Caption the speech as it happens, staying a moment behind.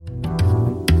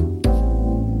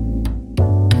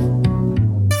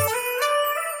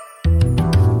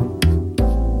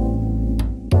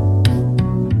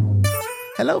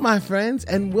Hello, my friends,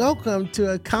 and welcome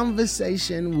to A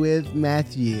Conversation with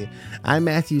Matthew. I'm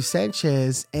Matthew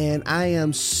Sanchez, and I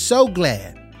am so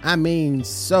glad. I'm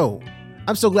so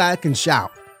glad I can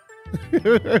shout.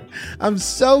 I'm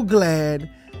so glad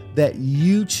that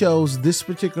you chose this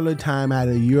particular time out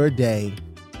of your day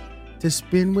to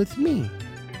spend with me.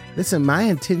 Listen, my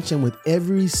intention with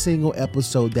every single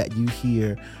episode that you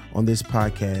hear on this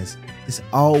podcast is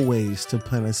always to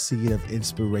plant a seed of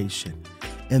inspiration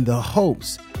in the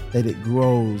hopes that it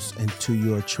grows into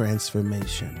your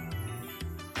transformation.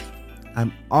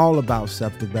 I'm all about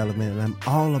self-development, and I'm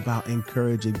all about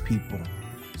encouraging people.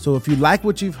 So if you like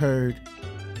what you've heard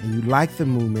and you like the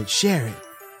movement, share it.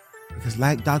 Because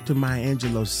like Dr. Maya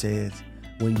Angelou says,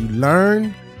 when you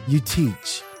learn, you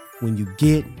teach. When you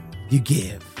get, you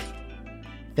give.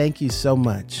 Thank you so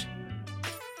much.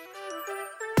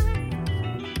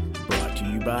 Brought to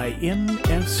you by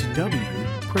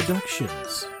MSW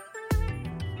Productions.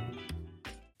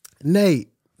 Nate,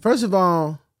 first of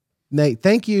all,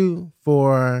 thank you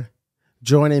for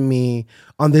joining me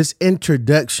on this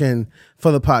introduction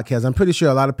for the podcast. I'm pretty sure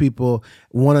a lot of people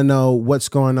want to know what's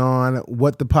going on,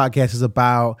 what the podcast is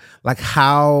about, like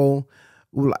how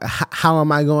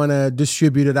am I going to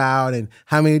distribute it out and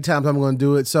how many times I'm going to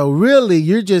do it. So really,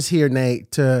 you're just here, Nate,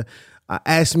 to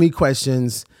ask me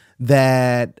questions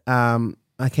that I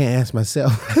can't ask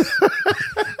myself.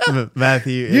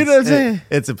 Matthew, you know what I'm saying?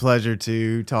 It's a pleasure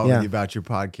to talk with you about your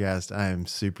podcast. I am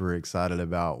super excited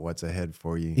about what's ahead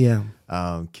for you. Yeah.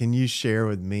 Can you share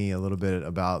with me a little bit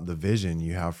about the vision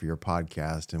you have for your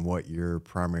podcast and what your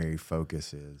primary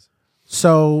focus is?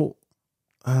 So,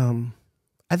 I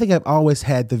think I've always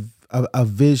had a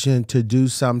vision to do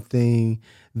something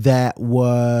that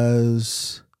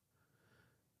reached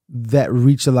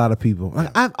a lot of people.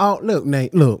 Look,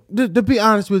 Nate, to be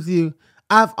honest with you,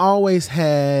 I've always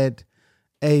had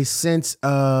a sense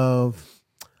of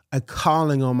a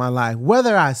calling on my life,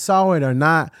 whether I saw it or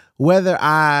not, whether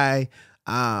I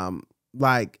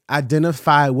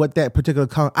identify what that particular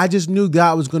calling. I just knew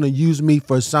God was going to use me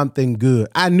for something good.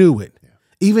 I knew it,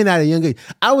 even at a young age.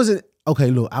 I was in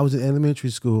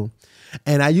elementary school,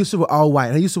 and I used to wear all white.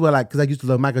 And I used to wear because I used to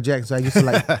love Michael Jackson, so I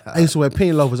used to wear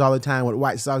penny loafers all the time with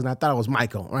white socks, and I thought I was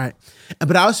Michael, right?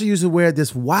 But I also used to wear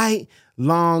this white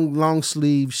long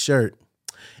sleeve shirt,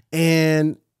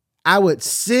 and I would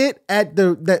sit at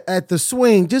the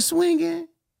swing, just swinging,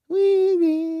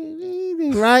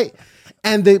 right?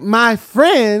 And my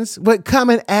friends would come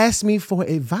and ask me for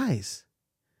advice.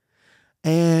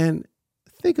 And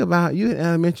think about you in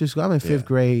elementary school. I'm in fifth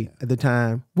grade at the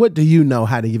time. What do you know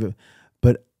how to give it?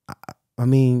 But I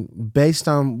mean, based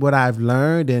on what I've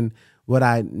learned and what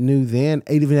I knew then,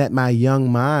 even at my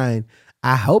young mind,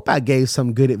 I hope I gave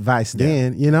some good advice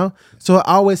then, you know? So I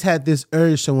always had this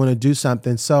urge to want to do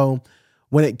something. So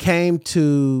when it came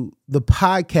to the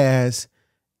podcast,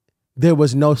 there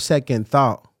was no second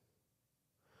thought.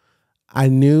 I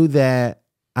knew that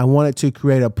I wanted to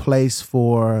create a place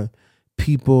for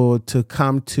people to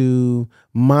come to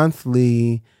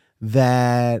monthly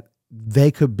that they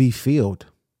could be filled.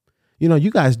 You know,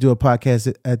 you guys do a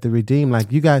podcast at the Redeem. I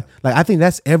think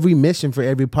that's every mission for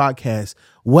every podcast.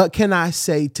 What can I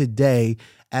say today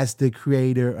as the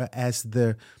creator, or as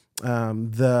the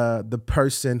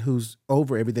person who's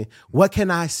over everything? What can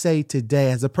I say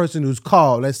today as a person who's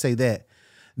called, let's say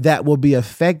that will be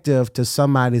effective to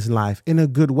somebody's life in a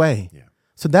good way? Yeah.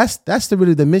 So that's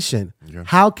really the mission. Yeah.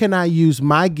 How can I use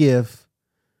my gift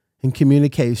in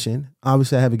communication?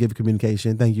 Obviously, I have a gift of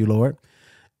communication. Thank you, Lord.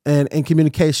 And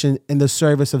communication in the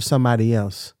service of somebody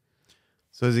else.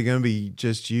 So is it going to be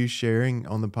just you sharing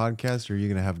on the podcast, or are you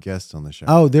going to have guests on the show?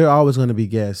 Oh, they're always going to be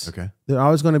guests. Okay. They're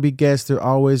always going to be guests. They're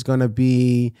always going to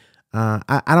be,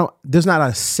 there's not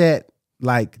a set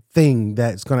thing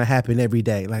that's going to happen every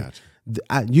day. Gotcha.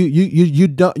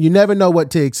 You never know what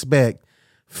to expect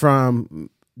from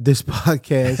this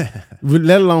podcast,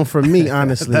 let alone from me,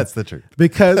 honestly. That's the truth.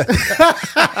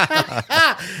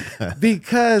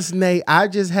 Because Nate, I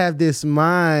just have this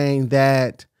mind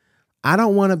that I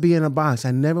don't want to be in a box.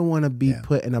 I never want to be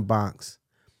put in a box.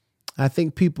 I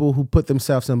think people who put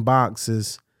themselves in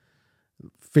boxes,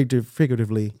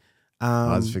 figuratively.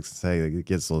 I was fixing to say it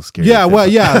gets a little scary. Yeah, well,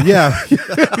 yeah.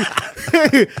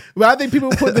 But I think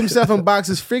people who put themselves in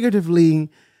boxes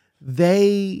figuratively,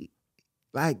 they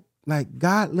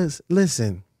God,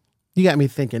 listen, you got me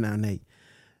thinking now, Nate.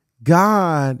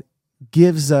 God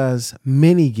gives us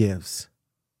many gifts,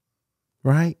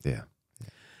 right? Yeah.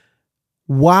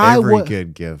 Why every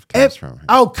good gift comes from him?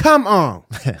 Oh, come on.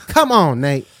 Come on,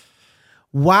 Nate.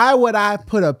 Why would I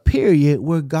put a period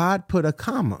where God put a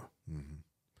comma? Mm-hmm.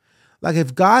 Like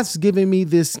if God's giving me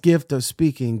this gift of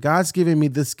speaking, God's giving me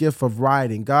this gift of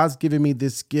writing, God's giving me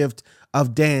this gift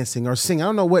of dancing or singing. I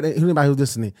don't know what anybody who's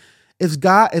listening. If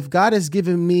God is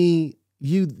giving me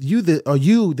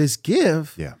this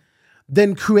gift, Yeah.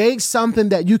 then create something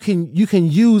that you can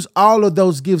use all of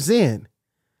those gifts in.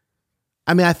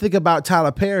 I mean, I think about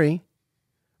Tyler Perry,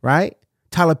 right?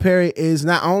 Tyler Perry is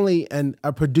not only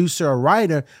a producer, a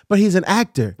writer, but he's an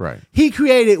actor. Right. He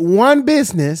created one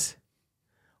business,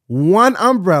 one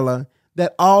umbrella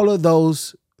that all of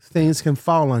those things can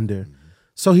fall under.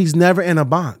 So he's never in a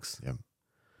box. Yeah.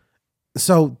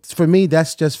 So for me,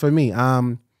 that's just for me.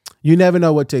 You never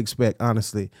know what to expect,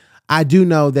 honestly. I do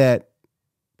know that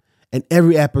in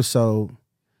every episode,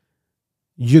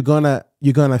 you're gonna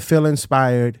feel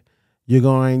inspired. You're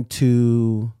going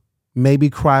to maybe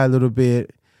cry a little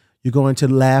bit. You're going to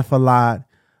laugh a lot.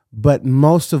 But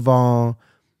most of all,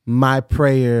 my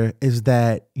prayer is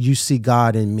that you see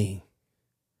God in me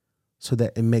so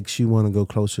that it makes you want to go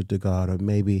closer to God. Or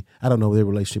maybe, I don't know their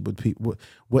relationship with people,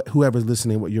 whoever's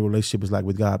listening, what your relationship is like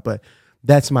with God. But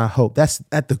that's my hope. That's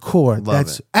at the core.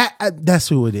 That's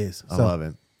who it is. I love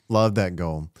it. Love that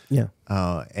goal. Yeah.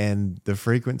 And the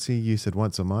frequency, you said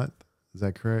once a month. Is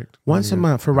that correct? Once a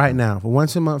month for right now.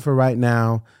 Once a month for right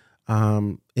now.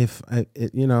 If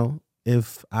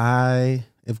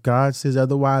God says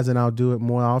otherwise, then I'll do it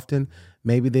more often.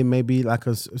 Maybe there may be like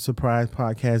a surprise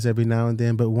podcast every now and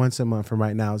then, but once a month for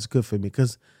right now is good for me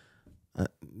because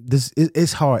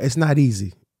it's hard. It's not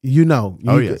easy. You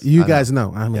guys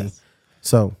know. I mean, yes.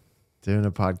 So doing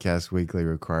a podcast weekly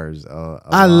requires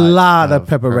a lot of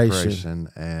preparation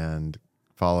and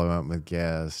follow up with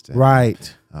guests. And,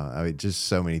 right. I mean, just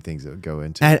so many things that go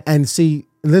into it. And see,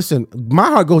 listen, my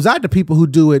heart goes out to people who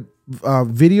do it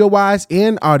video wise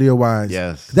and audio wise.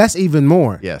 Yes. That's even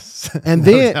more. Yes. And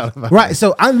No then, doubt about right. it.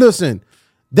 So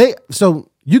so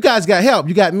you guys got help.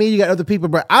 You got me, you got other people,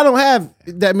 but I don't have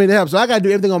that many help. So I got to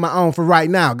do everything on my own for right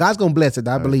now. God's going to bless it.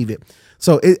 I believe it.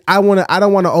 So I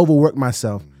don't want to overwork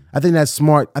myself. I think that's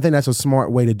smart. I think that's a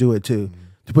smart way to do it too,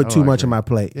 to put too much on my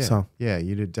plate. Yeah. So yeah,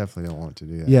 you definitely don't want to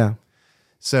do that. yeah.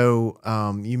 So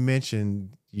you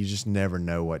mentioned you just never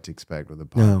know what to expect with a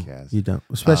podcast. No, you don't,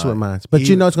 especially with mine. But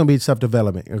you know it's going to be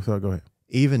self-development. So go ahead.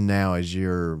 Even now, as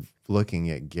you're looking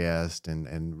at guests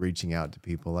and reaching out to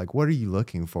people, like what are you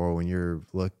looking for when you're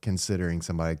considering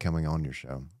somebody coming on your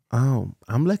show? Oh,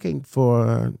 I'm looking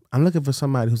for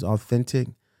somebody who's authentic,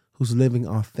 who's living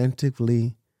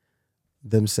authentically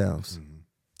themselves. Mm-hmm.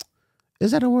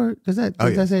 Is that a word? Does that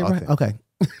say it right? Okay.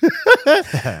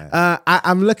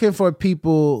 I'm looking for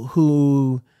people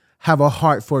who have a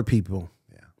heart for people.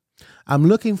 Yeah. I'm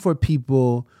looking for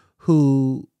people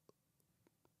who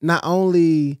not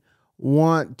only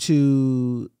want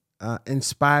to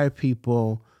inspire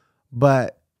people,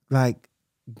 but like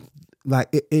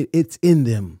it's in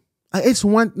them. It's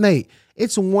one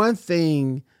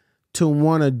thing to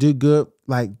want to do good,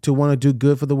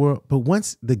 for the world. But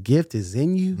once the gift is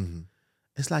in you, mm-hmm.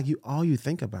 It's like all you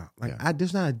think about. Like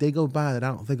there's not a day go by that I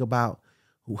don't think about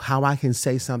how I can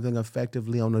say something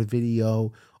effectively on a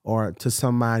video or to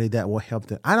somebody that will help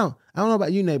them. I don't know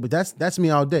about you, Nate, but that's me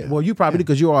all day. Yeah. Well, you probably do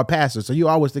because you are a pastor, so you're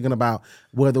always thinking about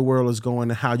where the world is going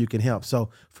and how you can help. So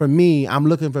for me, I'm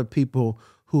looking for people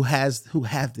who have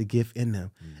the gift in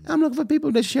them. Mm-hmm. I'm looking for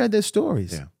people that share their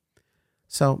stories. Yeah.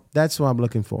 So that's what I'm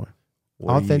looking for.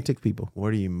 Authentic people. What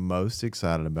are you most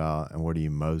excited about, and what are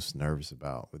you most nervous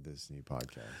about with this new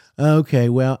podcast? Okay,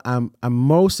 well, I'm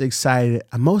most excited.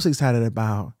 I'm most excited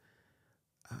about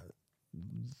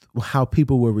how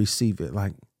people will receive it.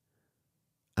 Like,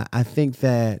 I think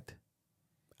that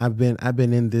I've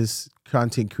been in this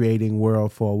content creating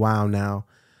world for a while now,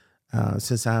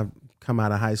 since I've come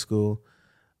out of high school,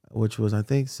 which was, I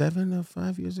think, 7 or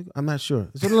 5 years ago. I'm not sure.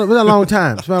 It's been a long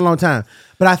time. It's been a long time.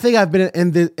 But I think I've been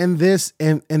in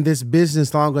this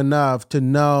business long enough to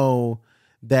know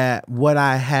that what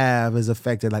I have is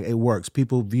effective. Like, it works.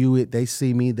 People view it. They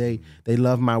see me. They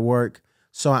love my work.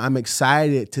 So I'm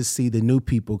excited to see the new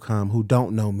people come who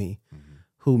don't know me,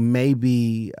 who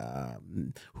maybe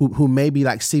who maybe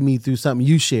like see me through something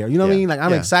you share. You know what I mean? Like,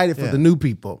 I'm excited for the new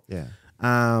people. Yeah.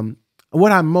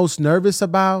 What I'm most nervous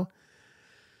about,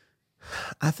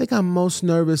 I think I'm most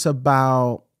nervous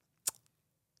about,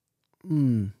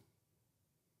 you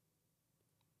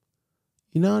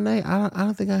know, Nate, I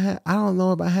don't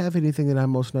know if I have anything that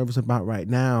I'm most nervous about right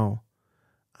now.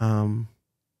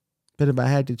 But if I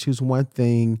had to choose one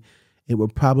thing, it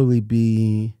would probably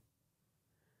be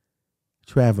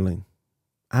traveling.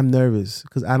 I'm nervous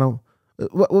because I don't,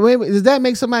 wait, does that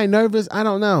make somebody nervous? I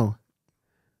don't know.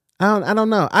 I don't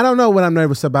know. I don't know what I'm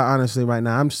nervous about, honestly, right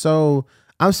now.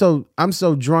 I'm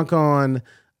so drunk on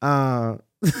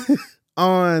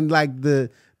on like the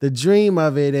dream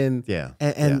of it and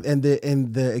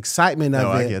the excitement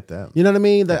of it. I get that. You know what I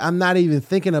mean? That I'm not even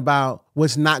thinking about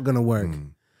what's not gonna work.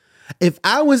 If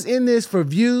I was in this for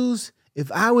views,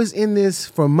 if I was in this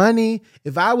for money,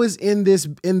 if I was in this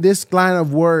line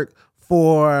of work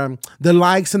for the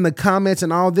likes and the comments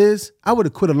and all this, I would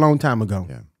have quit a long time ago.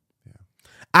 Yeah.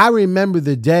 I remember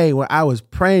the day where I was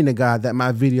praying to God that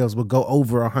my videos would go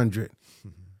over 100.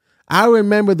 I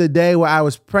remember the day where I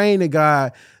was praying to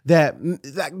God that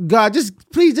God,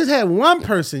 please have one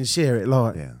person share it,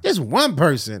 Lord. Yeah. Just one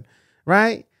person,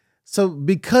 right? So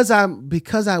because I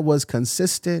was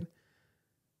consistent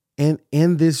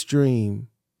in this dream,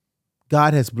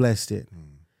 God has blessed it.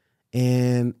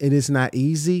 And it is not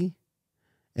easy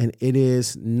and it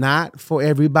is not for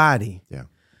everybody. Yeah.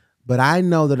 But I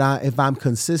know that if I'm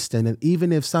consistent and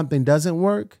even if something doesn't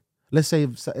work, let's say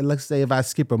if I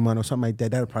skip a month or something like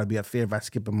that, that'll probably be a fear if I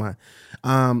skip a month.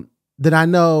 Then I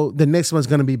know the next one's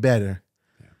gonna be better,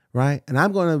 right? And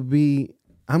I'm gonna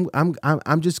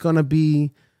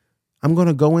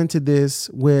go into this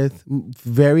with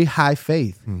very high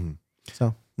faith.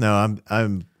 So no,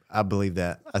 I believe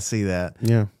that. I see that.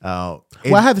 Yeah. Well,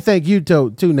 I have to thank you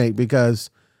too, Nate, because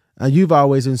you've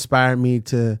always inspired me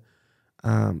to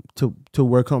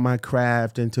work on my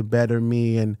craft and to better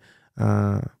me and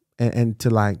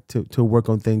to work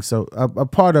on things. So a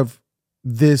part of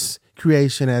this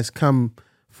creation has come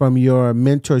from your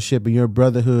mentorship and your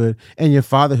brotherhood and your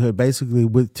fatherhood, basically,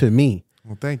 to me.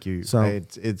 Well, thank you. So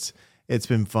it's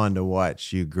been fun to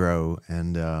watch you grow,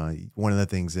 and one of the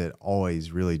things that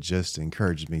always really just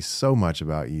encouraged me so much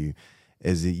about you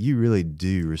is that you really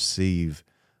do receive.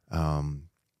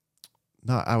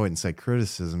 I wouldn't say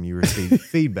criticism. You receive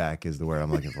feedback is the word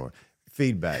I'm looking for.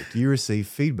 Feedback. You receive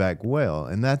feedback well,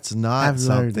 and that's not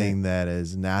something that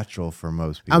is natural for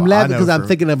most people. I'm laughing because I'm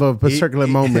thinking of a particular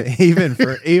moment.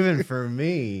 Even for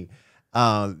me,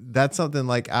 that's something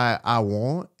like I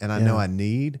want and I know I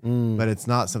need, but it's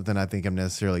not something I think I'm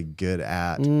necessarily good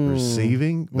at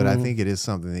receiving. But I think it is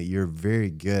something that you're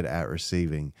very good at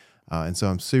receiving. And so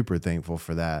I'm super thankful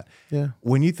for that. Yeah.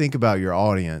 When you think about your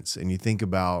audience and you think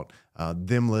about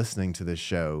them listening to the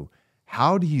show,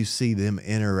 how do you see them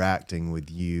interacting with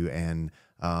you and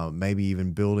maybe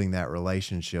even building that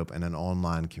relationship in an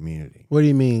online community? What do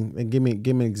you mean? And give me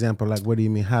an example. Like, what do you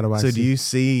mean? How do I? So do you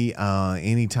see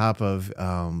any type of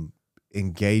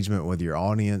engagement with your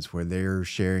audience where they're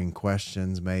sharing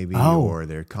questions maybe or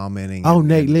they're commenting?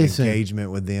 Nate, listen.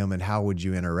 Engagement with them, and how would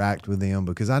you interact with them?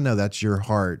 Because I know that's your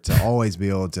heart to always be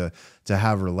able to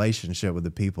have a relationship with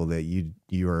the people that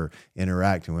you are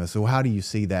interacting with. So how do you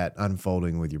see that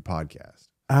unfolding with your podcast?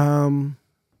 I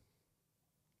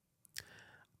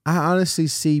honestly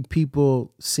see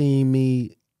people seeing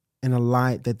me in a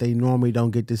light that they normally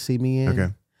don't get to see me in.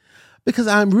 Okay. Because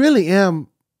I really am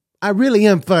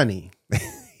funny.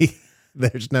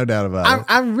 There's no doubt about it.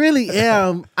 I really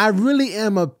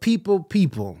am a people.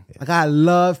 Yeah. Like, I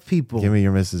love people. Give me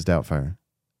your Mrs. Doubtfire.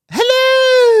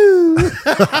 Hello.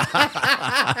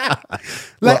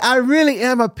 I really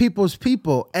am a people's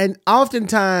people. And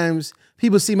oftentimes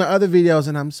people see my other videos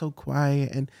and I'm so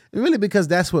quiet, and really because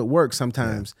that's what works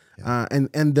sometimes. Yeah.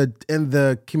 And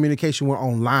the communication we're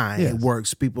online, Yes. It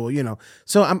works. People,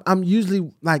 So I'm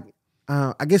usually like,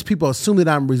 I guess people assume that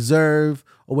I'm reserved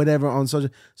or whatever on social.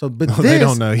 So, but They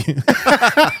don't know you.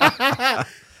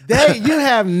 You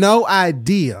have no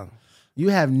idea. You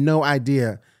have no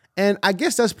idea. And I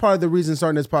guess that's part of the reason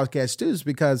starting this podcast too, is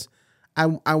because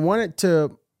I wanted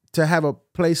to have a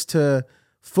place to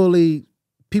fully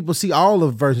people see all the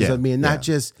versions of me and not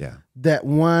just that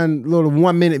one little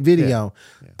 1 minute video.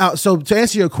 Yeah. So to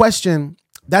answer your question,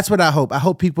 that's what I hope. I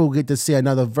hope people get to see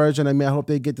another version of me. I hope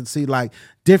they get to see like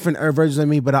different versions of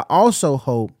me. But I also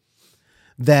hope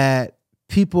that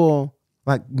people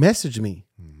like message me.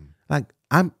 Mm-hmm. Like,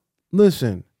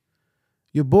 listen,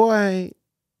 your boy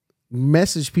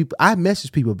message people. I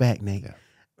message people back, Nate. Yeah.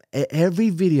 Every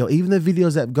video, even the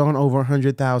videos that have gone over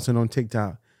 100,000 on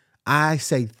TikTok, I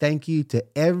say thank you to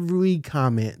every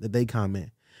comment that they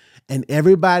comment. And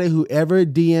everybody who ever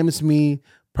DMs me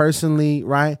personally,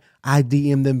 right? I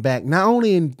DM them back, not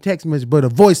only in text message, but a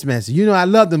voice message. I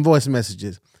love them voice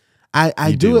messages.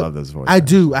 I do love those voice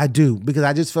messages. I do, because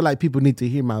I just feel like people need to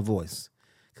hear my voice,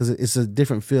 because it's a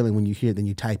different feeling when you hear it than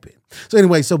you type it. So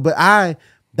anyway,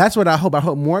 that's what I hope. I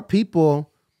hope more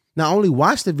people not only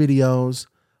watch the videos,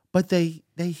 but they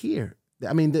hear.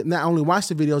 I mean, not only watch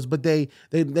the videos, but they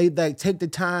take the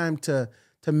time to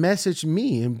message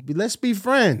me and let's be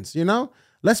friends.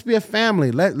 Let's be a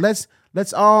family. Let's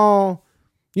all,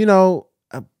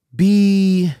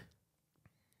 be,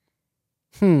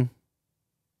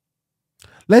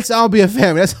 let's all be a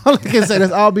family. That's all I can say.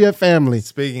 Let's all be a family.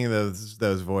 Speaking of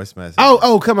those voice messages.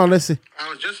 Oh, come on, let's see. I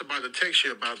was just about to text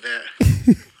you about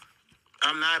that.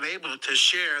 I'm not able to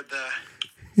share the.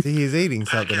 See, he's eating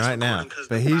something right now,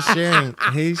 but he's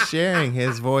sharing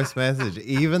his voice message,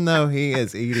 even though he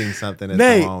is eating something at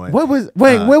Nate, the moment. when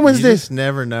was you this? Just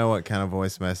never know what kind of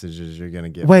voice messages you're going to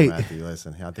get Wait. from Matthew.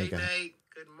 Listen, I think Hey, Nate.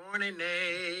 Good morning,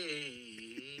 Nate.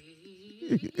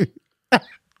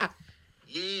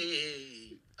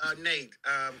 Yeah. Nate.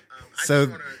 I so.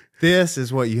 just wanna, This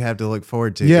is what you have to look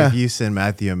forward to Yeah. if you send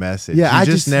Matthew a message. Yeah, you I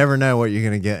just just- never know what you're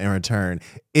going to get in return.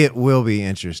 It will be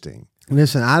interesting.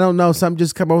 Listen, I don't know. Something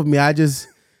just come over me.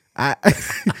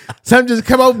 Something just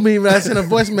come over me when I sent a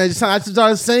voice message. I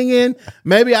started singing.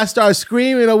 Maybe I started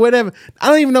screaming or whatever. I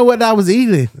don't even know what I was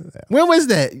eating. When was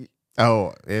that?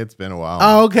 Oh, it's been a while.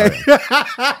 Oh, okay.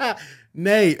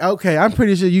 Nate, okay. I'm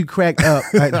pretty sure you cracked up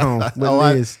at home with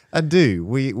Liz. I do.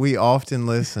 We often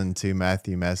listen to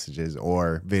Matthew messages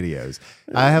or videos.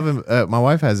 I have my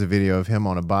wife has a video of him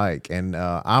on a bike, and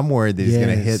I'm worried that he's going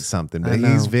to hit something. But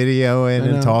he's videoing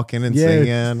and talking and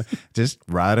singing, just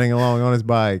riding along on his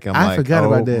bike. I'm like, forgot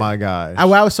about that. My gosh! I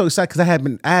was so excited because I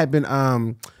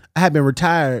had been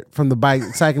retired from the bike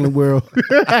cycling world.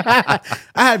 I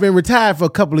had been retired for a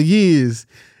couple of years.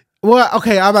 Well,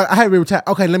 okay, I had been retired.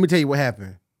 Okay, let me tell you what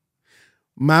happened.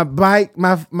 My bike,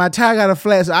 my tire got a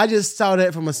flat, so I just saw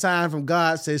that from a sign from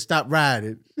God said stop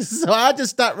riding. So I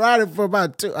just stopped riding for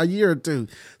about a year or two.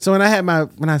 So when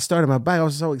I started my bike, I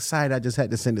was so excited I just had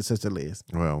to send it to Sister Liz.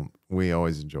 Well, we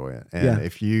always enjoy it, and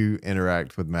if you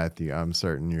interact with Matthew, I'm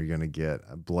certain you're going to get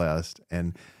blessed.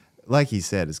 And like he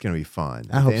said, it's going to be fun.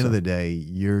 At the end of the day,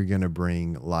 you're going to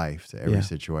bring life to every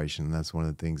situation. And that's one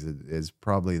of the things that is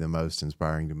probably the most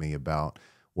inspiring to me about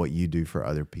what you do for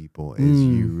other people is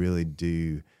you really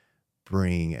do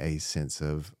bring a sense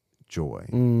of joy.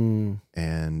 And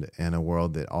in a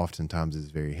world that oftentimes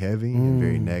is very heavy and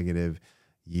very negative,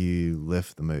 you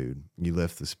lift the mood, you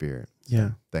lift the spirit.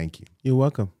 So, thank you. You're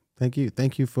welcome. Thank you.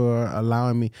 Thank you for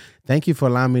allowing me. Thank you for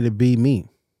allowing me to be me.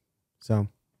 So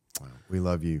we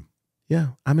love you. Yeah,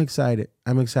 I'm excited.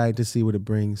 I'm excited to see what it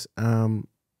brings. Man,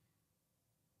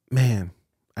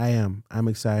 I am. I'm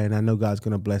excited. I know God's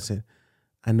going to bless it.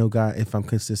 I know God, if I'm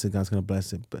consistent, God's going to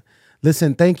bless it. But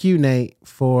listen, thank you, Nate,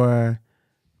 for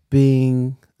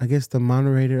being, I guess, the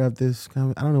moderator of this. I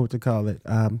don't know what to call it.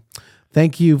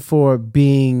 Thank you for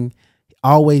being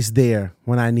always there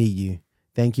when I need you.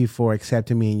 Thank you for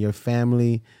accepting me in your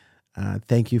family.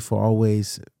 Thank you for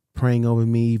always praying over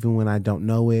me, even when I don't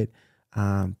know it.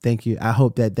 Thank you. I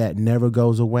hope that never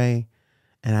goes away.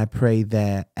 And I pray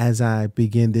that as I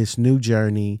begin this new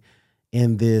journey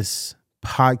in this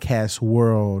podcast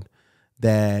world,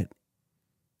 that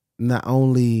not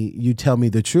only you tell me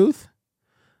the truth,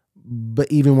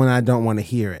 but even when I don't want to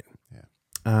hear it.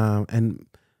 And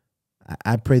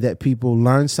I pray that people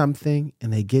learn something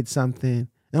and they get something.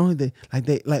 Not only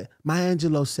like Maya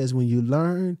Angelou says, when you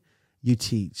learn, you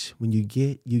teach. When you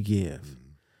get, you give.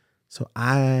 So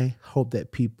I hope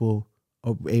that people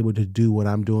are able to do what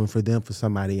I'm doing for them for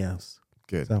somebody else.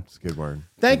 Good. So, It's a good word.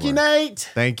 Thank you, Nate.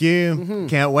 Thank you.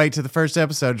 Can't wait till the first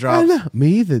episode drops. I know. Me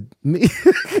either. Maybe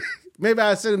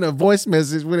I send in a voice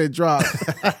message when it drops.